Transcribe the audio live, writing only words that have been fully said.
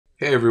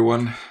Hey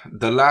everyone,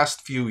 the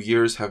last few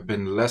years have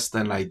been less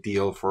than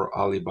ideal for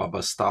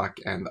Alibaba stock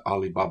and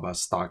Alibaba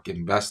stock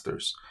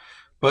investors.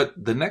 But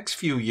the next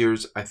few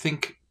years I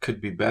think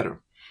could be better.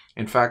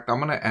 In fact,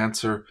 I'm going to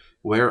answer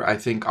where I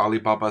think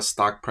Alibaba's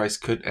stock price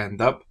could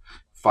end up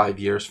 5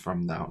 years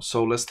from now.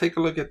 So let's take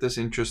a look at this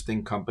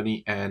interesting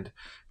company and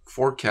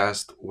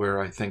forecast where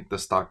I think the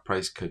stock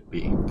price could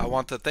be. I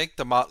want to thank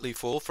the Motley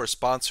Fool for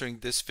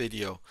sponsoring this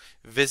video.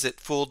 Visit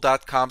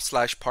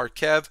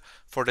fool.com/Parkev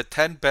for the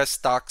 10 best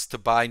stocks to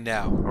buy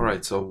now. All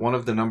right, so one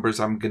of the numbers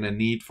I'm going to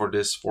need for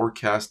this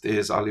forecast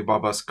is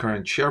Alibaba's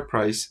current share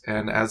price.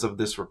 And as of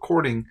this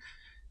recording,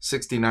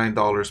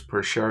 $69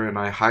 per share. And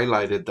I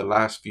highlighted the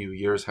last few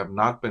years have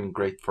not been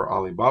great for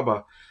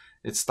Alibaba.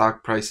 Its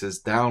stock price is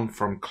down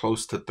from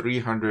close to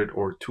 $300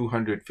 or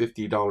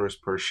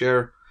 $250 per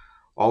share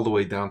all the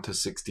way down to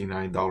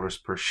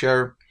 $69 per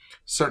share.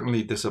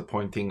 Certainly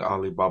disappointing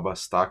Alibaba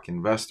stock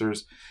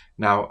investors.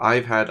 Now,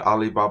 I've had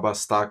Alibaba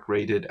stock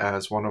rated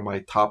as one of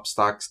my top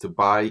stocks to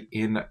buy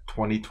in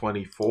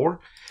 2024,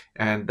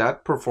 and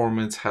that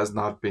performance has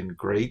not been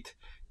great.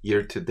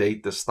 Year to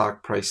date, the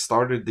stock price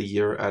started the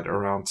year at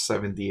around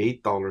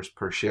 $78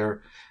 per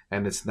share,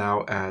 and it's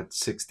now at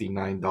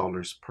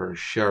 $69 per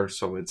share.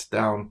 So it's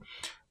down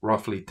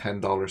roughly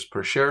 $10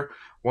 per share.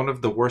 One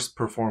of the worst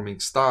performing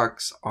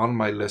stocks on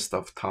my list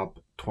of top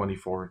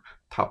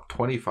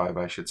 25,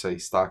 I should say,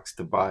 stocks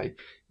to buy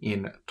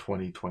in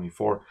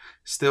 2024.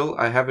 Still,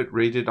 I have it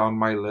rated on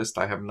my list.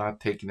 I have not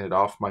taken it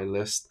off my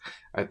list.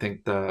 I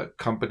think the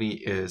company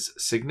is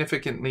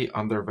significantly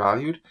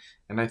undervalued,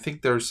 and I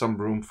think there's some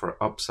room for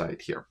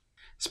upside here.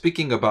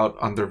 Speaking about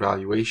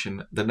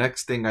undervaluation, the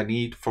next thing I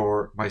need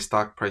for my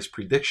stock price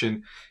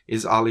prediction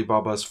is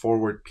Alibaba's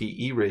forward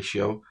PE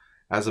ratio.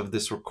 As of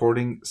this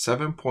recording,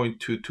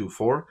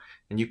 7.224.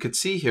 And you could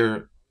see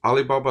here,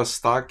 Alibaba's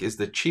stock is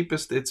the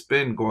cheapest it's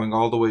been going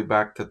all the way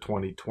back to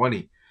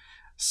 2020.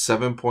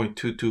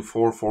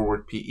 7.224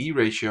 forward PE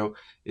ratio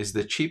is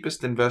the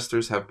cheapest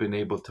investors have been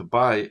able to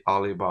buy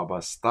Alibaba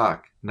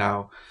stock.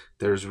 Now,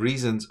 there's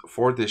reasons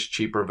for this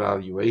cheaper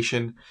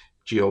valuation.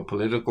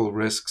 Geopolitical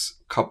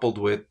risks coupled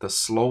with the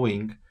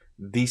slowing,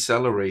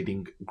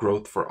 decelerating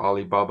growth for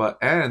Alibaba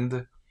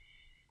and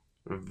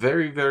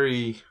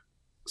very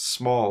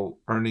small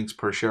earnings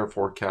per share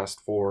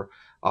forecast for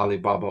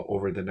Alibaba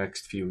over the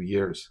next few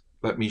years.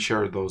 Let me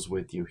share those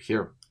with you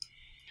here.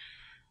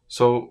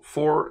 So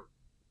for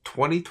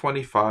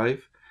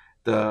 2025,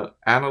 the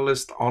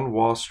analysts on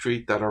Wall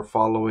Street that are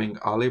following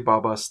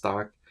Alibaba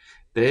stock,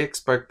 they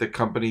expect the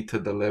company to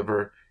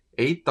deliver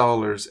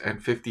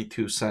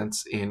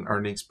 $8.52 in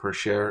earnings per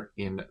share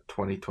in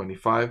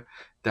 2025,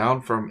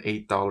 down from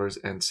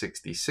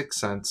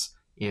 $8.66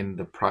 in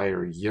the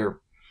prior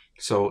year.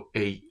 So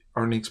a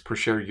earnings per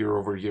share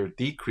year-over-year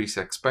decrease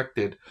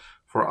expected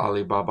for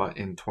Alibaba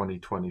in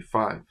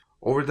 2025.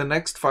 Over the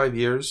next 5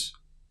 years,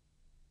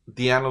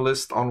 the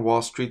analysts on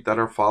Wall Street that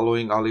are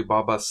following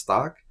Alibaba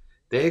stock,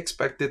 they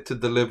expect it to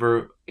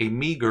deliver a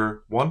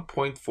meager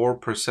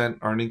 1.4%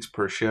 earnings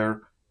per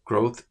share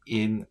growth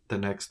in the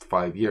next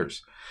 5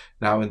 years.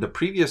 Now, in the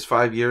previous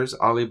 5 years,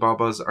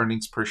 Alibaba's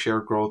earnings per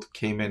share growth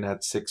came in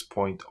at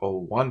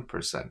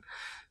 6.01%,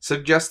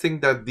 suggesting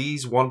that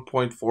these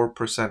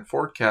 1.4%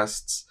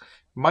 forecasts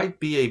might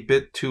be a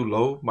bit too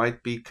low,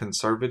 might be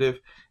conservative.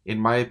 In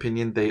my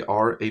opinion, they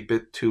are a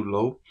bit too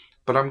low,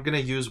 but I'm going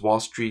to use Wall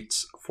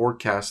Street's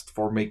forecast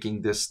for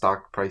making this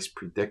stock price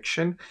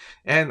prediction,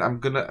 and I'm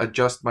going to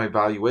adjust my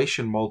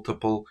valuation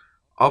multiple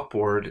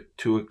upward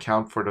to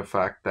account for the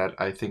fact that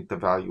I think the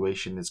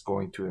valuation is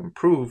going to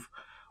improve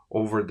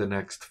over the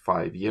next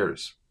 5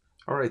 years.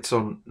 All right,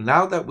 so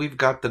now that we've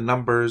got the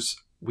numbers,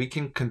 we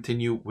can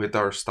continue with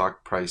our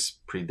stock price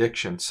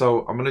prediction.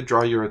 So I'm going to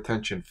draw your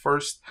attention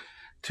first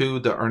to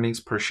the earnings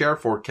per share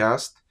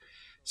forecast.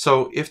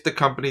 So if the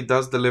company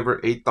does deliver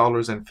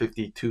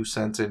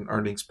 $8.52 in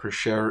earnings per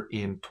share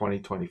in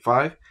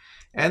 2025,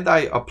 and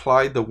I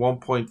apply the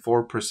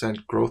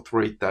 1.4% growth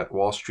rate that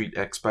Wall Street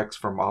expects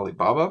from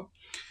Alibaba,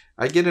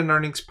 I get an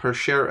earnings per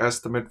share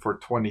estimate for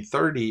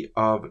 2030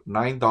 of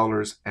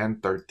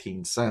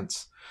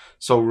 $9.13.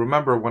 So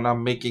remember, when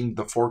I'm making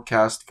the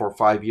forecast for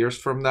 5 years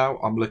from now,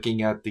 I'm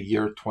looking at the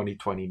year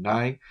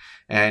 2029.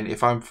 And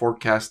if I'm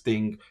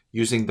forecasting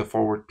using the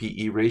forward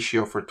PE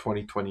ratio for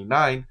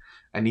 2029,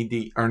 I need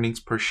the earnings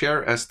per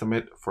share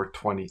estimate for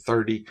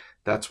 2030.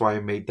 That's why I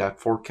made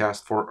that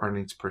forecast for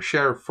earnings per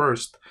share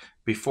first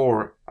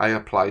before I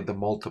applied the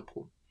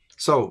multiple.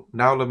 So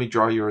now let me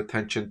draw your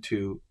attention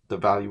to the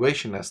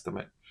valuation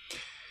estimate.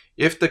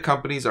 If the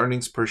company's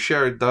earnings per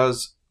share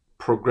does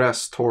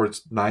progress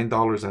towards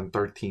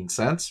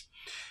 $9.13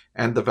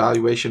 and the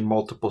valuation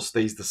multiple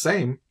stays the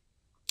same,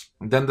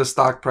 then the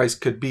stock price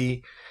could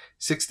be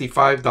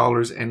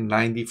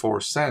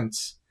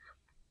 $65.94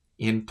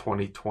 in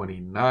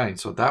 2029.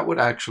 So that would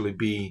actually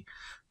be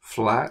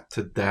flat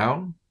to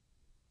down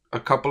a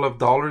couple of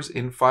dollars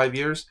in 5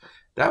 years.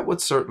 That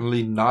would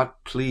certainly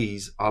not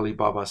please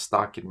Alibaba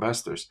stock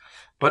investors.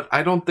 But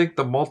I don't think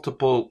the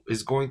multiple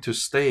is going to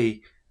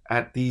stay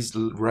at these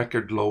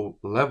record low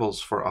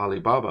levels for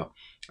Alibaba.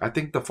 I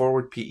think the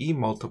forward PE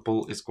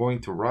multiple is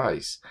going to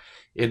rise.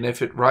 And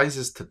if it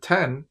rises to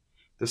 10,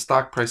 the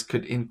stock price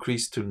could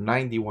increase to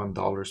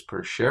 $91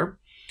 per share,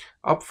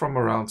 up from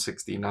around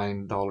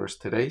 $69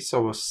 today.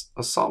 So a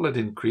solid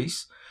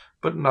increase,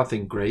 but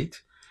nothing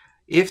great.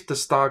 If the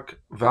stock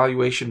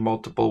valuation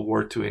multiple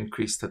were to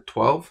increase to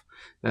 12,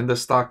 then the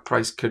stock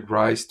price could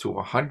rise to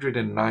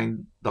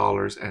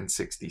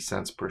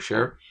 $109.60 per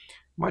share.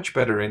 Much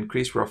better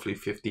increase, roughly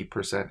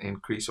 50%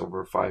 increase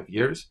over 5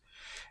 years.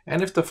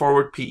 And if the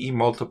forward PE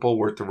multiple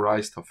were to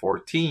rise to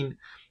 14,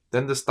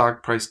 then the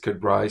stock price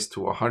could rise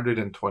to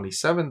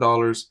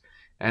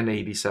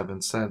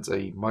 $127.87,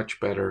 a much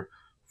better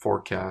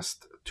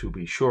forecast to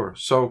be sure.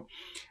 So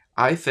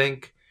I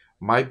think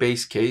my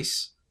base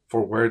case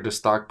for where the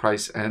stock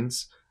price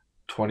ends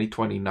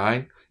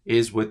 2029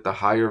 is with the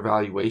higher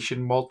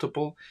valuation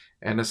multiple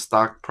and a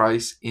stock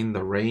price in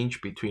the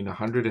range between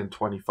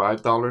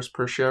 $125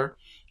 per share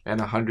and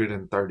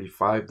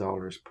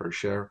 $135 per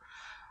share,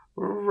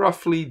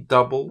 roughly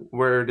double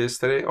where it is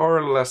today,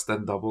 or less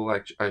than double.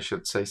 I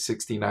should say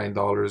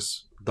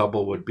 $69.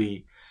 Double would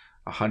be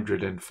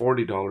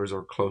 $140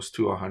 or close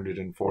to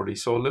 $140.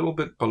 So a little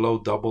bit below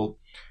double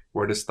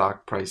where the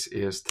stock price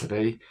is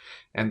today.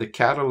 And the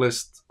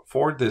catalyst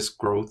for this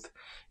growth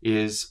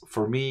is,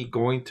 for me,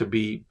 going to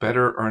be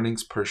better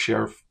earnings per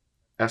share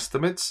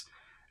estimates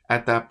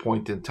at that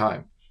point in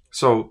time.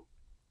 So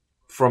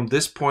from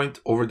this point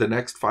over the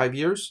next 5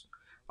 years,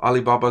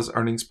 Alibaba's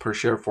earnings per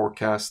share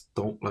forecasts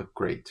don't look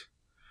great.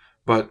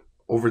 But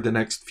over the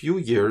next few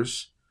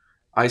years,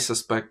 I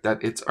suspect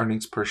that its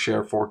earnings per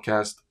share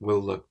forecast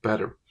will look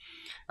better.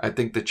 I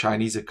think the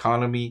Chinese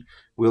economy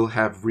will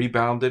have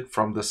rebounded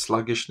from the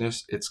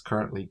sluggishness it's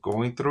currently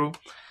going through.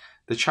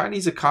 The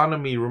Chinese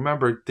economy,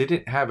 remember,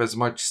 didn't have as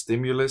much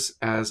stimulus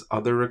as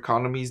other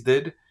economies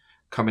did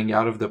coming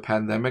out of the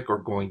pandemic or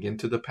going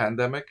into the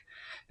pandemic.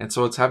 And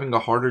so it's having a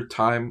harder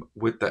time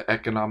with the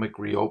economic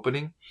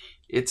reopening.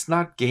 It's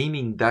not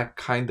gaining that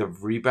kind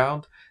of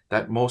rebound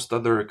that most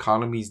other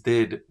economies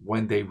did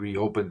when they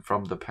reopened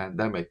from the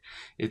pandemic.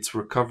 It's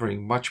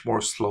recovering much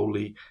more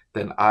slowly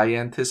than I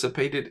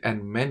anticipated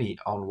and many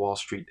on Wall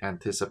Street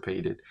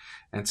anticipated.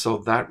 And so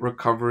that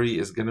recovery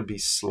is going to be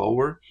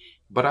slower.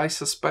 But I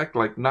suspect,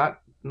 like,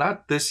 not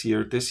this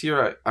year. This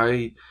year,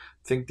 I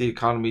think the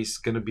economy is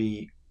going to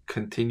be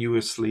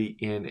continuously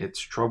in its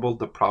trouble.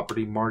 The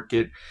property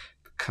market,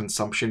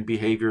 consumption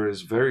behavior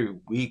is very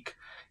weak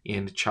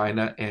in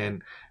China,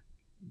 and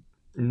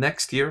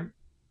next year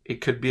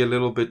it could be a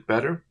little bit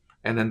better,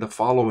 and then the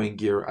following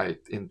year,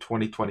 in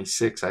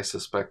 2026, I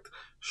suspect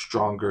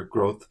stronger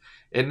growth.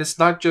 And it's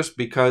not just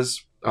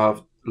because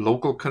of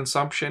local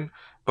consumption,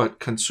 but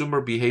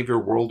consumer behavior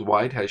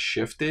worldwide has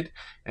shifted,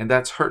 and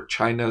that's hurt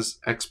China's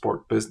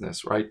export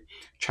business, right?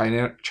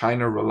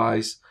 China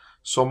relies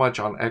so much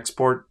on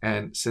export,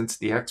 and since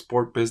the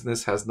export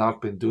business has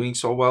not been doing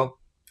so well,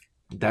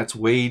 that's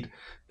weighed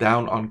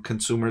down on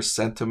consumer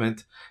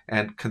sentiment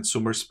and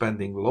consumer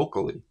spending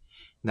locally.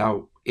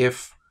 Now,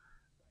 if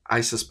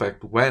I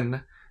suspect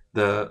when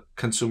the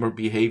consumer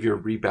behavior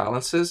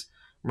rebalances,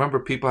 remember,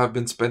 people have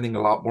been spending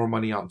a lot more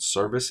money on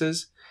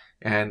services,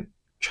 and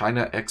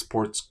China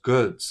exports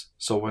goods.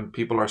 So when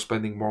people are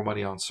spending more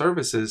money on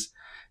services,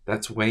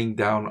 that's weighing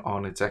down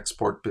on its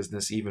export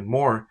business even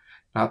more,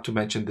 not to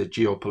mention the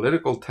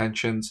geopolitical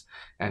tensions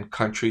and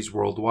countries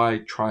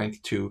worldwide trying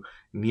to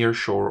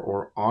nearshore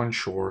or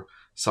onshore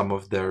some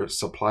of their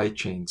supply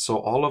chains. So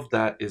all of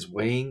that is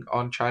weighing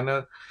on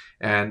China,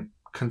 and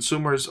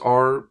consumers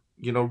are,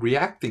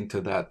 reacting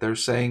to that. They're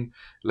saying,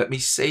 let me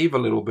save a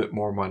little bit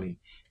more money.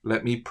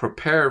 Let me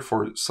prepare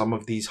for some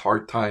of these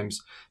hard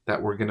times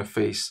that we're going to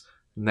face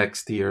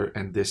next year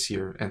and this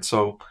year. And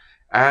so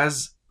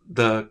as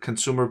the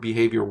consumer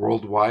behavior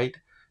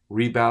worldwide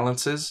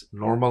rebalances,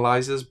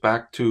 normalizes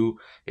back to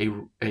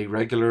a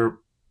regular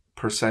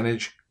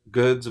percentage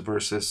goods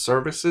versus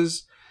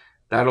services,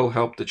 that'll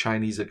help the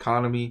Chinese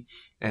economy,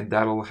 and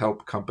that'll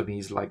help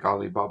companies like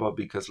Alibaba,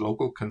 because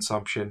local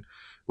consumption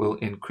will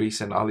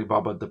increase, and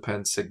Alibaba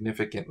depends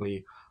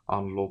significantly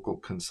on local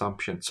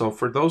consumption. So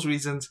for those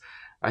reasons,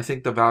 I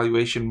think the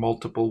valuation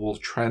multiple will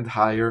trend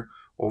higher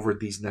over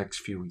these next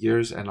few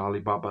years, and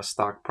Alibaba's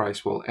stock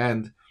price will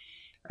end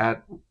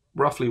at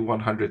roughly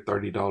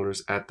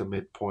 $130 at the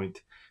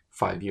midpoint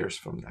 5 years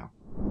from now.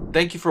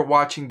 Thank you for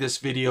watching this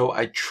video.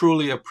 I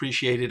truly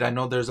appreciate it. I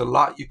know there's a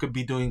lot you could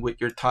be doing with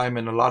your time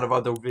and a lot of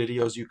other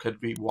videos you could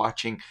be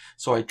watching.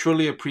 So I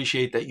truly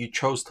appreciate that you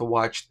chose to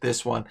watch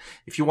this one.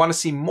 If you want to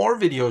see more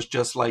videos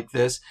just like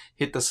this,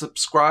 hit the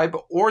subscribe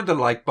or the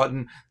like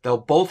button. They'll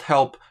both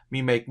help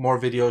me make more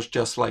videos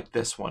just like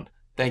this one.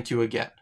 Thank you again.